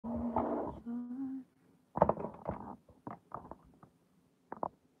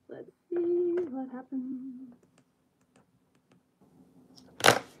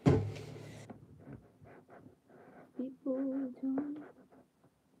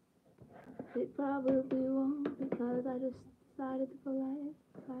It probably won't because I just decided to go live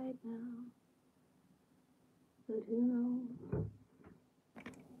right now. But who knows?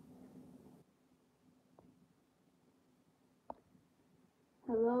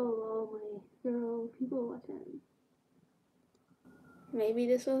 Hello, all my girl people watching. Maybe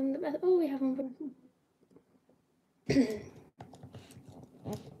this wasn't the best. Oh, we have one person.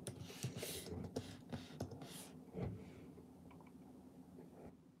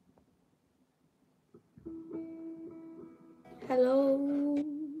 Hello.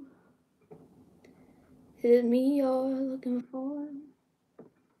 Is it me you're looking for?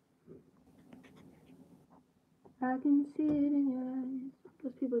 I can see it in your eyes.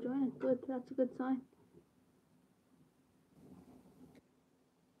 There's people joining. Good, that's a good sign.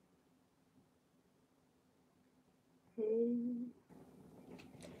 Hey.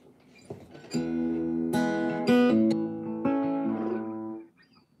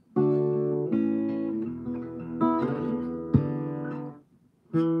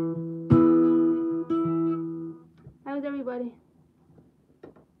 How's everybody?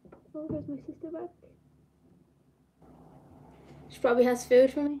 Oh, there's my sister back. She probably has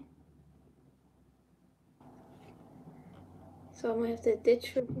food for me. So I might have to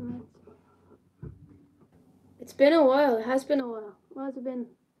ditch for a few minutes. It's been a while. It has been a while. What has it been?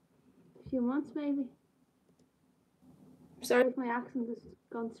 A few months maybe? I'm sorry if my accent has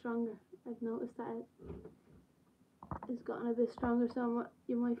gone stronger. I've noticed that it's gotten a bit stronger, so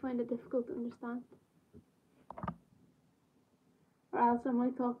you might find it difficult to understand. Or else I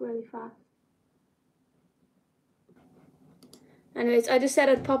might talk really fast. Anyways, I just said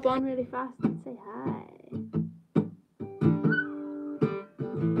I'd pop on really fast and say hi.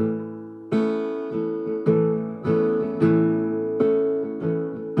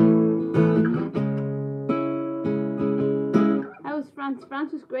 How was France?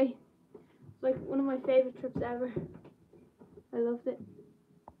 France was great. It's like one of my favourite trips ever. I loved it.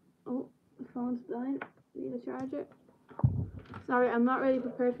 Oh, the phone's dying. Need a charger. Sorry, I'm not really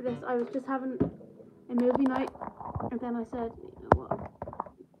prepared for this. I was just having a movie night, and then I said, you know what,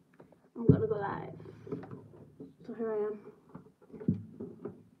 I'm gonna go live. So here I am.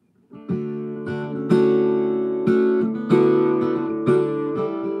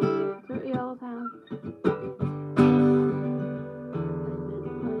 Dirty old town.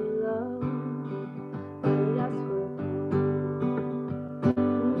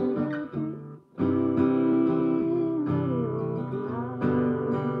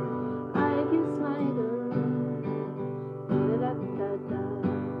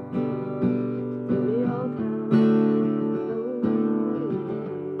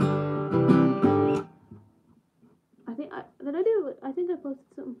 I think I posted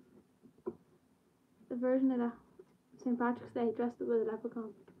something, a version of that St. Patrick's Day dressed up as a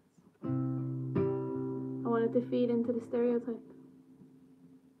leprechaun. I wanted to feed into the stereotype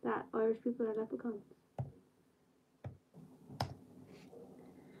that Irish people are leprechauns.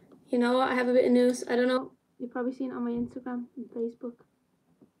 You know what? I have a bit of news. I don't know. You've probably seen it on my Instagram and Facebook.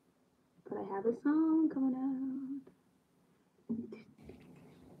 But I have a song coming out.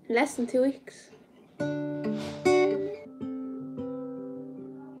 In less than 2 weeks.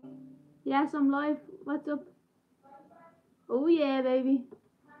 Yes, I'm live. What's up? Oh yeah, baby.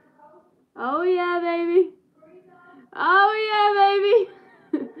 Oh yeah, baby. Oh yeah, baby.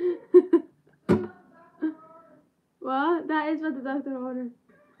 What? That is what the doctor ordered.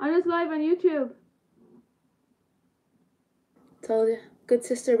 I'm just live on YouTube. Told you. Good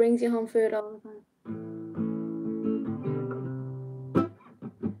sister brings you home food all the time.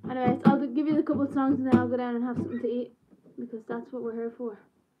 Anyways, I'll give you a couple of songs and then I'll go down and have something to eat. Because that's what we're here for.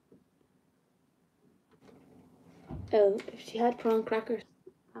 Oh, if she had prawn crackers,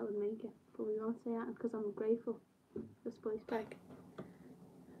 I would make it. But we won't say that because I'm grateful for the spice pack.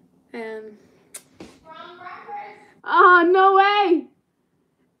 Prawn crackers? Oh, no way!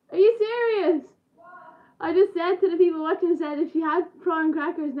 Are you serious? What? I just said to the people watching, said if she had prawn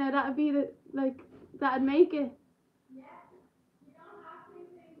crackers now, that'd be the, like, that'd make it. Yeah. You don't have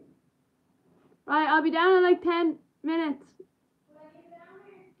anything. Right, I'll be down in like 10 minutes. Will I leave it down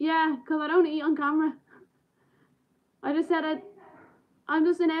here? Yeah, because I don't eat on camera. I just said I'm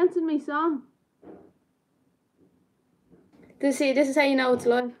just announcing my song. This is how you know it's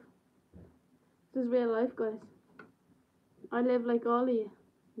live. This is real life, guys. I live like all of you.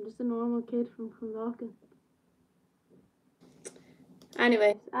 I'm just a normal kid from Clondalkin.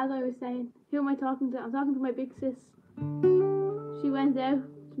 Anyways, as I was saying, who am I talking to? I'm talking to my big sis. She went out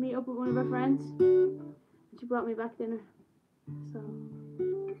to meet up with one of her friends. And she brought me back dinner. So,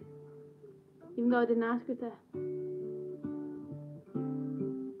 even though I didn't ask her to.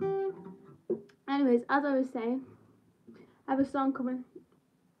 Anyways, as I was saying, I have a song coming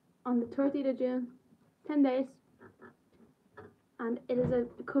on the 30th of June, 10 days, and it is a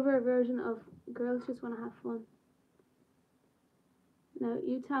cover version of Girls Just Wanna Have Fun. Now,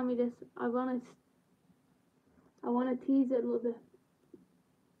 you tell me this, I wanna tease it a little bit.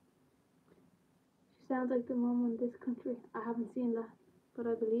 She sounds like the mum in This Country. I haven't seen that, but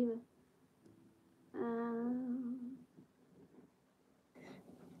I believe it.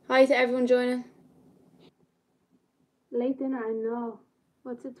 Hi to everyone joining. Late dinner, I know.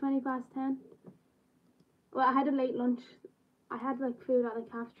 What's it, 20 past 10? Well, I had a late lunch. I had like food at like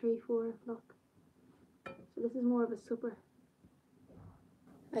 3:30, 4 o'clock. So this is more of a supper,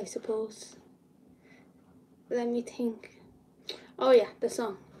 I suppose. Let me think. Oh yeah, the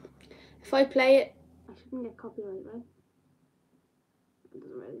song. If I play it, I shouldn't get copyright, right? It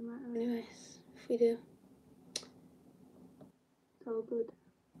doesn't really matter. Anyways, if we do. It's all good.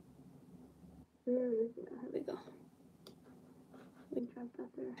 Where is it? Here we go. We track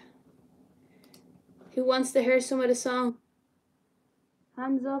that there. Who wants to hear some of the song?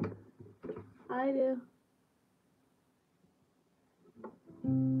 Hands up. I do.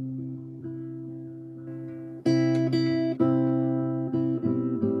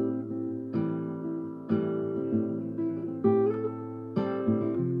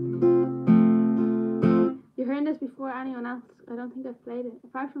 You're hearing this before anyone else. I don't think I've played it,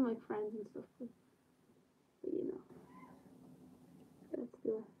 apart from like friends and stuff. But you know. Let's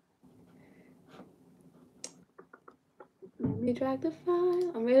do it. Let me drag the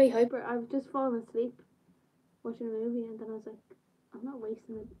file. I'm really hyper. I've just fallen asleep watching a movie, and then I was like, I'm not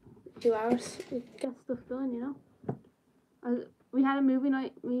wasting 2 hours. We get stuff done, you know. We had a movie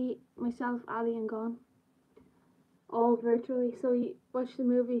night, me, myself, Ali, and Gon, all virtually. So we watched the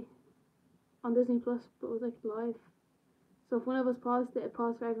movie on Disney Plus, but it was like live. So if one of us paused it, it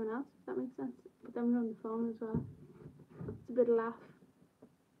paused for everyone else. If that makes sense. But then we were on the phone as well. It's a bit of laugh.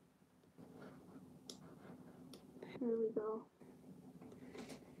 Here we go.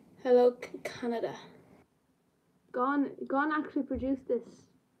 Hello, Canada. Gon actually produced this.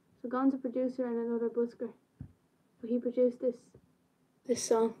 So Gon's a producer and another busker. But he produced this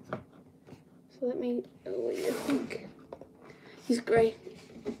song. So let me know what you think. He's great.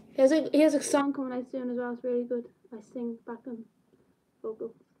 He has a song coming out soon as well. It's really good. I sing backing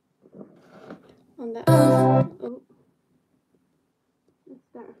vocals on that. Oh. Let's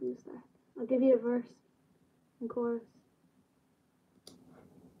start from the start. I'll give you a verse and chorus.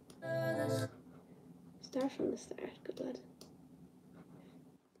 Start from the start, good lad.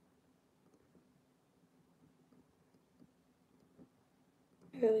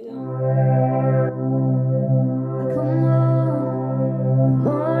 Here we go.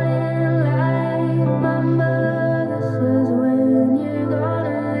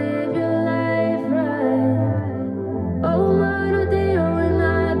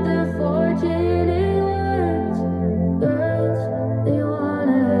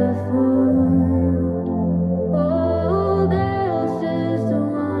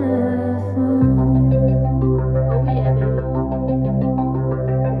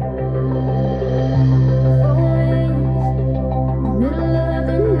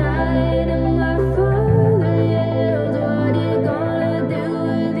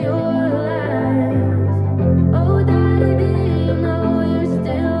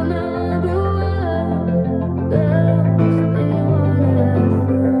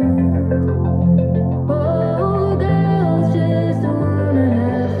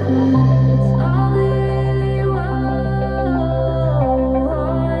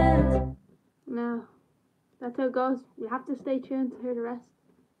 That's how it goes. You have to stay tuned to hear the rest.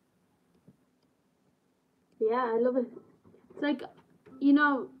 Yeah, I love it. It's like, you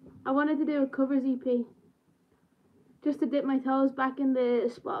know, I wanted to do a covers EP. Just to dip my toes back in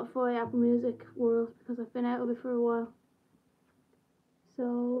the Spotify, Apple Music world, because I've been out of it for a while.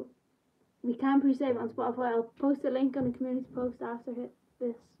 So, we can pre-save it on Spotify. I'll post a link on the community post after this.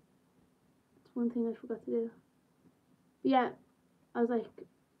 That's one thing I forgot to do. But yeah, I was like,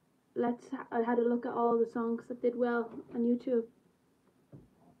 I had a look at all the songs that did well on YouTube,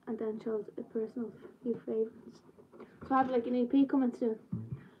 and then chose a personal few favourites. So I have like an EP coming soon,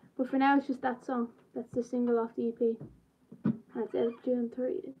 but for now it's just that song. That's the single off the EP, and it's out June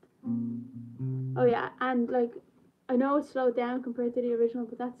 30th. Oh yeah, and like, I know it's slowed down compared to the original,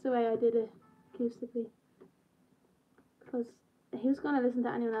 but that's the way I did it acoustically, because who's gonna listen to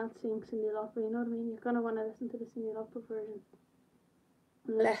anyone else sing Cyndi Lauper, you know what I mean? You're gonna want to listen to the Cyndi Lauper version.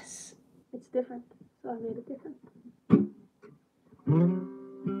 Unless it's different, so I made it different.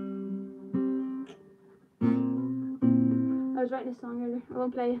 I was writing a song earlier. I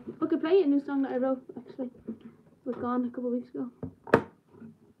won't play it. I could play a new song that I wrote, actually. It was gone a couple of weeks ago.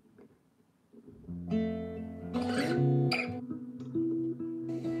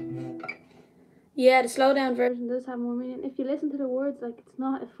 Yeah, the slow down version does have more meaning. If you listen to the words, like, it's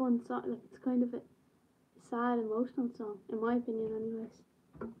not a fun song. Like, it's kind of a sad, emotional song, in my opinion, anyways.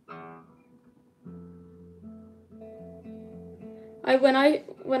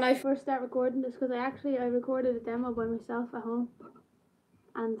 When I first start recording this, because I recorded a demo by myself at home,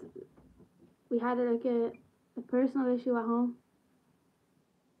 and we had a personal issue at home,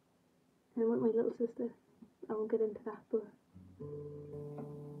 and with my little sister. I won't get into that, but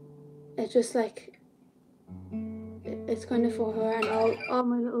it's just like, it's kind of for her and all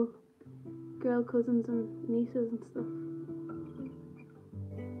my little girl cousins and nieces and stuff.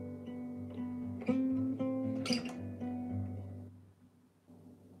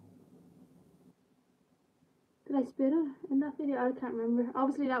 Did I spit it in that video? I can't remember.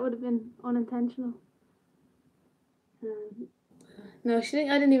 Obviously that would have been unintentional. No, I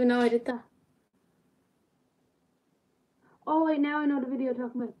didn't even know I did that. Oh wait, now I know the video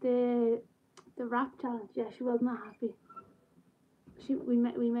talking about the rap challenge. Yeah, she was not happy. We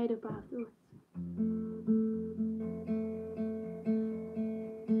made up afterwards.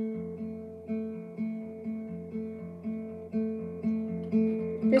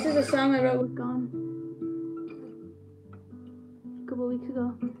 This is a song I wrote with Gone a couple of weeks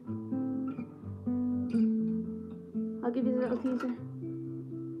ago. I'll give you the little teaser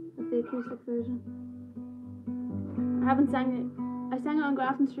of the acoustic version. I haven't sang it. I sang it on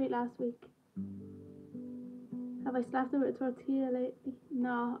Grafton Street last week. Have I slapped it with a tortilla lately?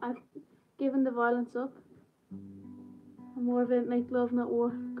 No, I've given the violence up. I'm more of a make love not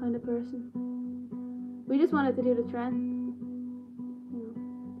war kind of person. We just wanted to do the trend.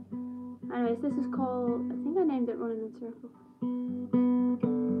 Anyways, this is called, I think I named it Running in Circles.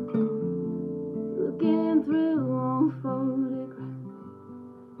 Looking through old photographs,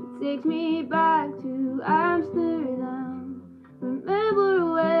 it takes me back to Amsterdam.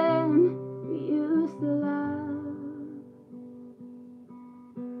 Remember when we used to laugh,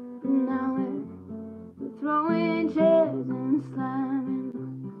 but now we're throwing chairs and slamming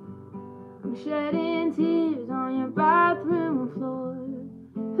doors. I'm shedding tears on your bathroom floor.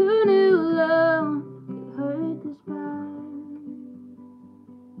 Who knew love could hurt this bad?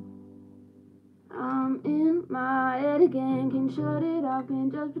 I'm in my head again, can shut it off, can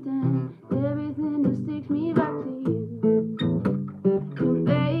just pretend. Everything just takes me back to you. Can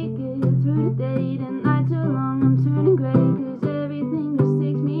make it through the day, the night too long, I'm turning gray, cause everything just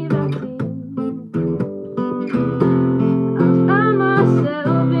takes me back to you. I find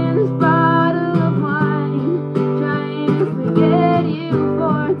myself in this bottle of wine, trying to forget you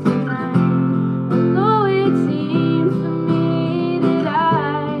for tonight. Although it seems to me that I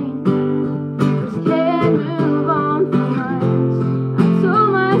just can't move on from us. I told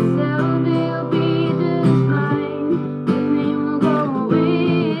myself it'll be just fine, the pain will go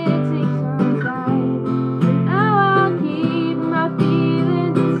away, it takes some time. But now I'll keep my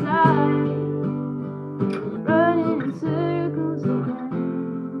feelings inside, running in circles again.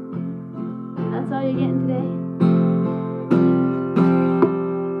 That's all you're getting today.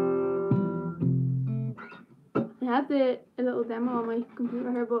 I have a little demo on my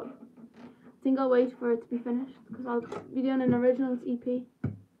computer here, but I think I'll wait for it to be finished because I'll be doing an originals EP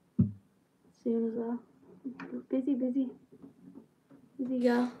soon as well. Busy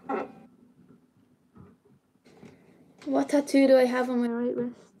girl. What tattoo do I have on my right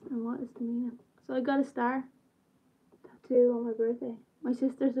wrist and what is the meaning? So I got a star tattoo on my birthday. My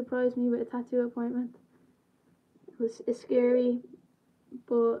sister surprised me with a tattoo appointment. It was a scary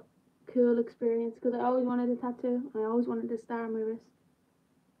but cool experience because I always wanted a tattoo. I always wanted a star on my wrist.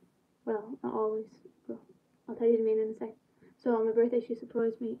 Well, not always, but I'll tell you the meaning in a sec. So on my birthday she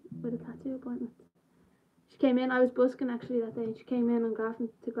surprised me with a tattoo appointment. She came in, I was busking actually that day, and she came in on Grafton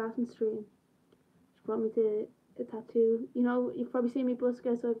Street and she brought me to a tattoo. You know, you've probably seen me busk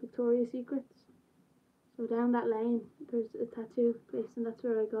outside Victoria's Secrets. So down that lane there's a tattoo place and that's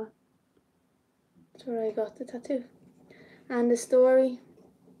where I got the tattoo. And the story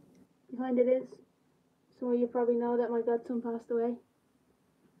behind it is, some of you probably know that my godson passed away.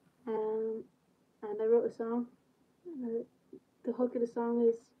 And I wrote a song. The hook of the song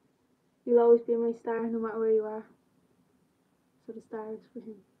is, "You'll always be my star, no matter where you are." So the star is for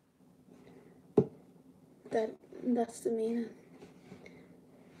him. That's the meaning.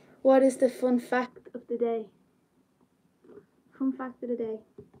 What is the fun fact of the day? Fun fact of the day.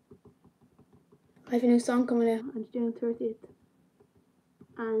 I have a new song coming out on June 30th.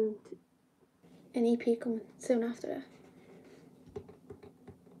 And an EP coming soon after that.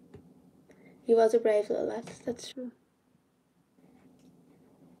 He was a brave little lad, that's true.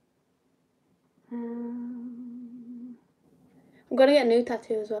 I'm gonna get a new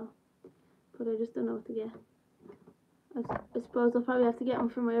tattoo as well, but I just don't know what to get. I suppose I'll probably have to get one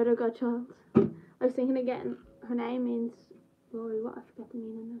for my other godchild. I was thinking of getting, her name means glory, what, I forget the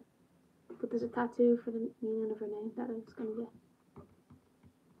meaning now. But there's a tattoo for the meaning of her name that I was gonna get.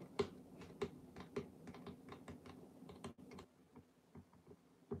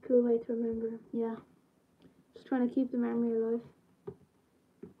 Cool way to remember him, yeah. Just trying to keep the memory alive.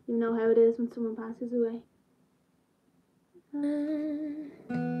 You know how it is when someone passes away.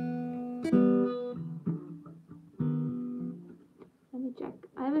 Let me check.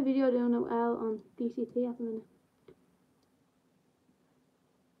 I have a video doing well on DCT at the minute.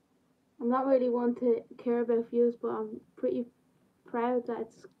 I'm not really one to care about views, but I'm pretty proud that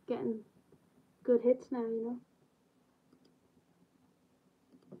it's getting good hits now, you know.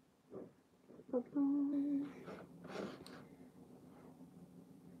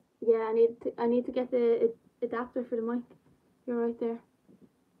 Yeah, I need to get the adapter for the mic. You're right there.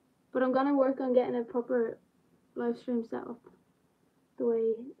 But I'm gonna work on getting a proper live stream set up the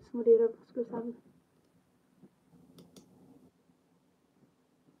way some of the other groups have it.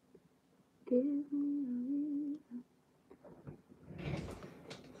 Give me a reason.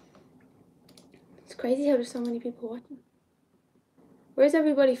 It's crazy how there's so many people watching. Where's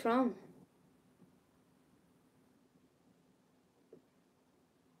everybody from?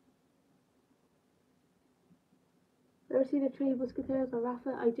 Ever see the three Musketeers or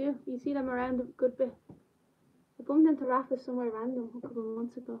Rafa? I do. You see them around a good bit. I bumped into Rafa somewhere random a couple of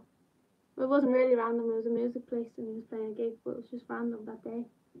months ago. Well, it wasn't really random, it was a music place and he was playing a gig, but it was just random that day.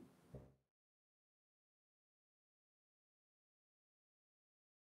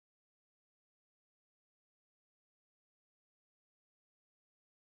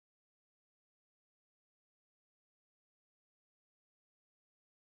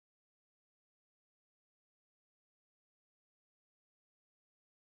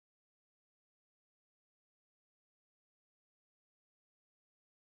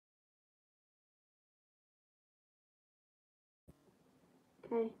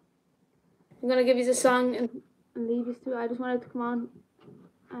 Okay. I'm gonna give you the song and leave you to it. I just wanted to come on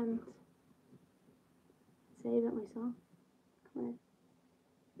and say about my song. Come on.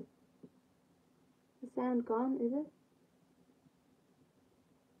 The sound gone, is it?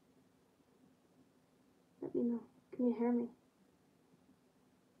 Let me know. Can you hear me?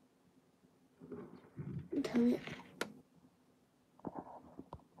 Tell me.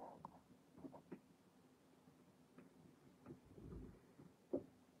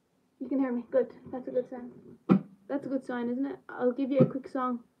 You can hear me. Good. That's a good sign. That's a good sign, isn't it? I'll give you a quick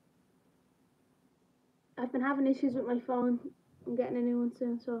song. I've been having issues with my phone. I'm getting a new one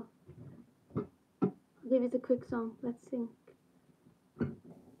soon, so I'll give you the quick song. Let's sing.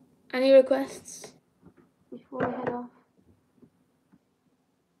 Any requests before I head off?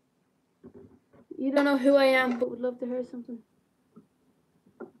 You don't know who I am, but would love to hear something.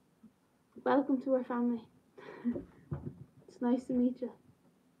 Welcome to our family. It's nice to meet you.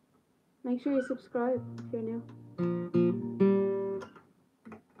 Make sure you subscribe if you're new.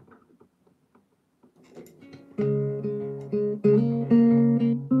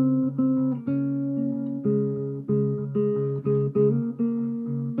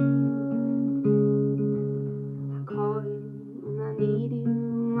 I call you when I need you,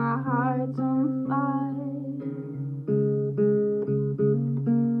 my heart's on fire.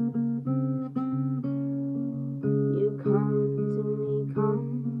 You come to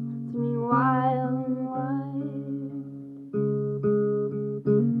me wild and wide.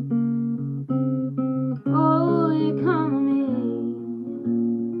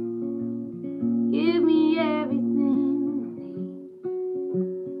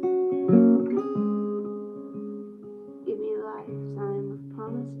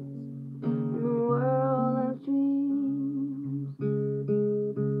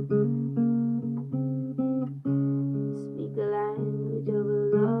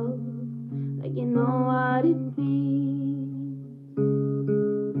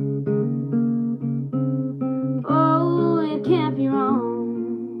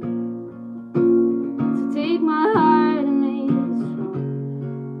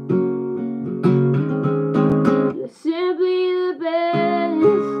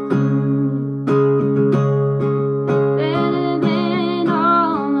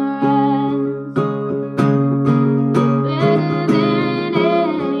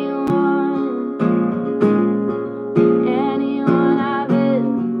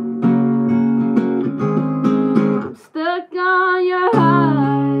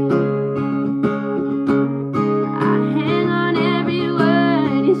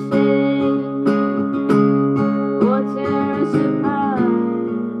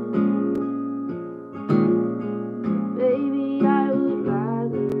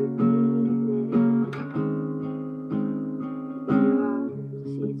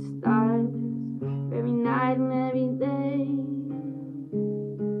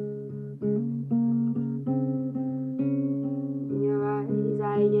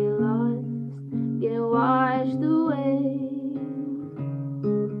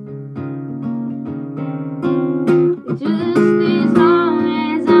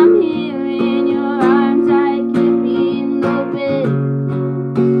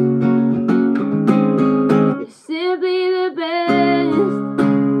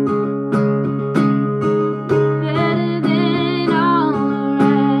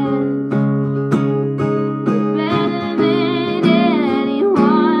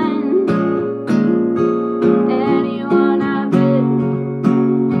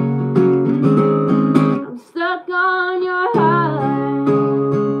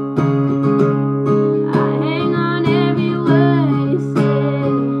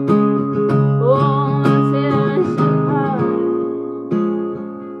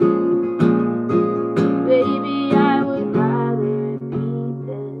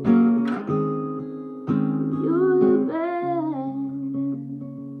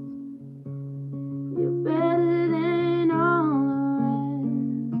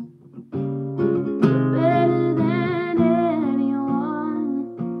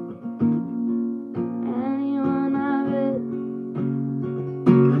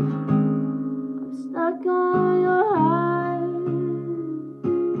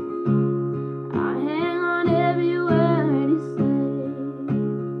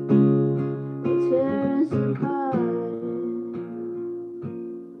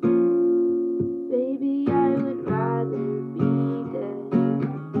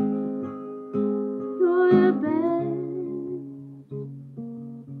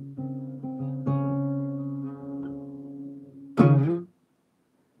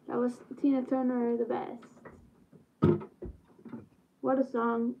 was Tina Turner, the best. What a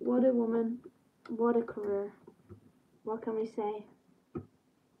song, what a woman, what a career. What can we say?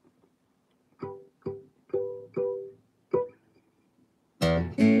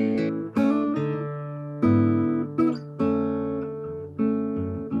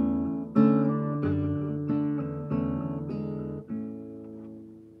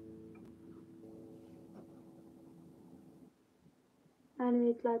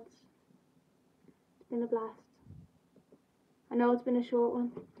 Anyways, lads, it's been a blast. I know it's been a short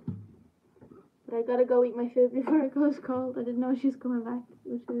one, but I gotta go eat my food before it goes cold. I didn't know she was coming back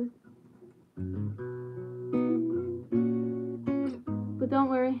with food. But don't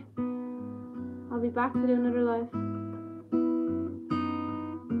worry, I'll be back to do another live.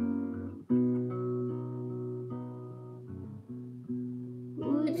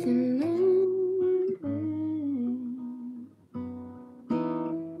 Would you know,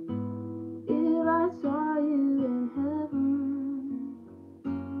 if I saw you in heaven,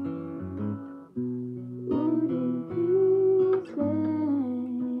 would you feel the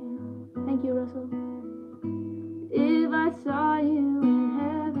same? Thank you, Russell. If I saw you in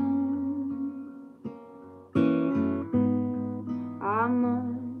heaven, I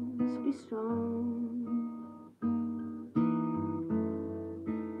must be strong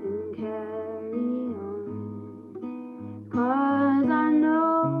and carry on, 'cause I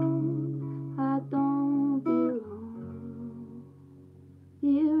know I don't belong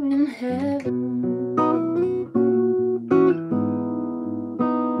here in heaven.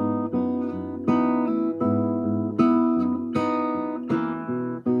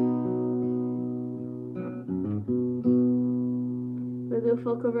 We'll do a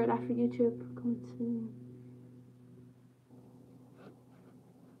full cover of that for YouTube coming soon.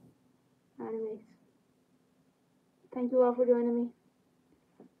 Anyways, thank you all for joining me.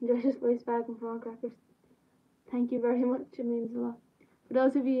 Enjoy this spice bag and prawn crackers. Thank you very much, it means a lot. For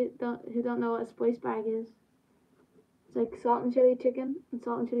those of you who don't know what a spice bag is, it's like salt and chili chicken and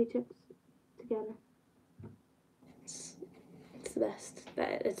salt and chili chips together. It's the best.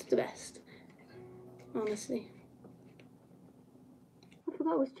 It's the best. Honestly. I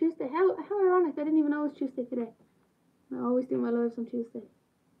forgot it was Tuesday. How ironic. I didn't even know it was Tuesday today. I always do my lives on Tuesday.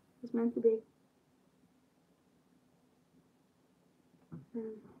 It's meant to be.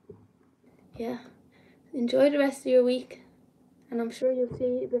 Yeah. Enjoy the rest of your week. And I'm sure you'll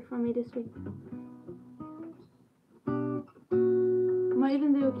see a bit from me this week. I might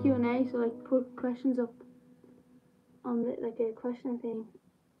even do a Q&A, so like put questions up on the, like a question thing.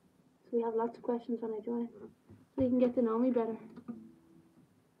 So we have lots of questions when I join. So you can get to know me better.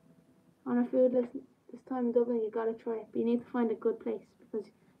 On our food list this time in Dublin, you gotta try it. But you need to find a good place, because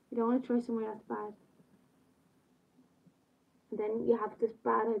you don't want to try somewhere that's bad. And then you have this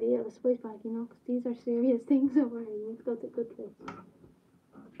bad idea of a spice bag, you know, because these are serious things over here. You need to go to a good place.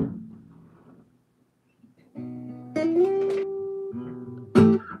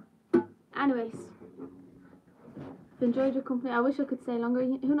 Anyways, I've enjoyed your company. I wish I could stay longer.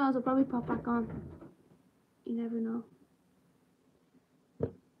 Who knows, I'll probably pop back on. You never know.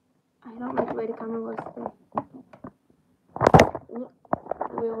 I don't like the way the camera was today. We'll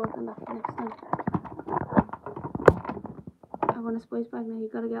work on that for next time. I want a spice bag now. You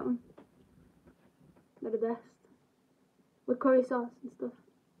gotta get one. They're the best. With curry sauce and stuff.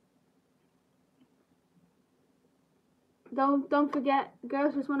 Don't forget,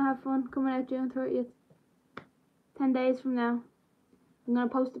 girls just want to have fun. Coming out June 30th. 10 days from now. I'm going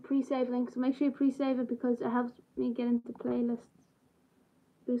to post a pre-save link, so make sure you pre-save it, because it helps me get into playlists.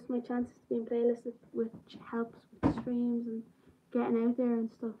 Boost my chances to be in playlists, which helps with streams and getting out there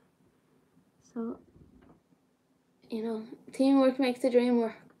and stuff. So, you know, teamwork makes the dream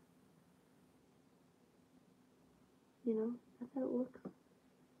work. You know, that's how it works.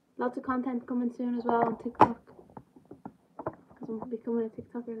 Lots of content coming soon as well on TikTok, because I'm becoming a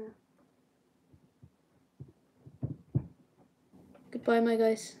TikToker now. Goodbye, my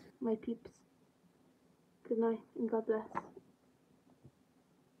guys, my peeps. Good night and God bless.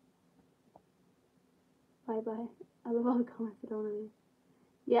 Bye bye. I love all the comments I don't want to read.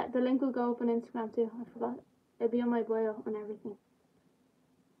 Yeah, the link will go up on Instagram too. I forgot. It'll be on my bio and everything.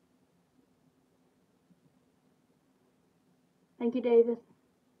 Thank you, David.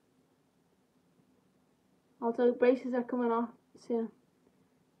 Also, braces are coming off soon.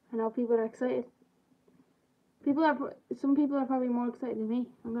 I know people are excited. Some people are probably more excited than me.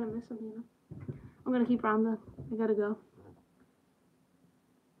 I'm gonna miss them, you know. I'm gonna keep rambling. I gotta go.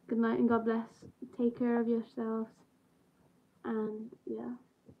 Good night and God bless. Take care of yourselves. And yeah,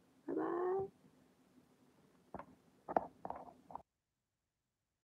 bye bye.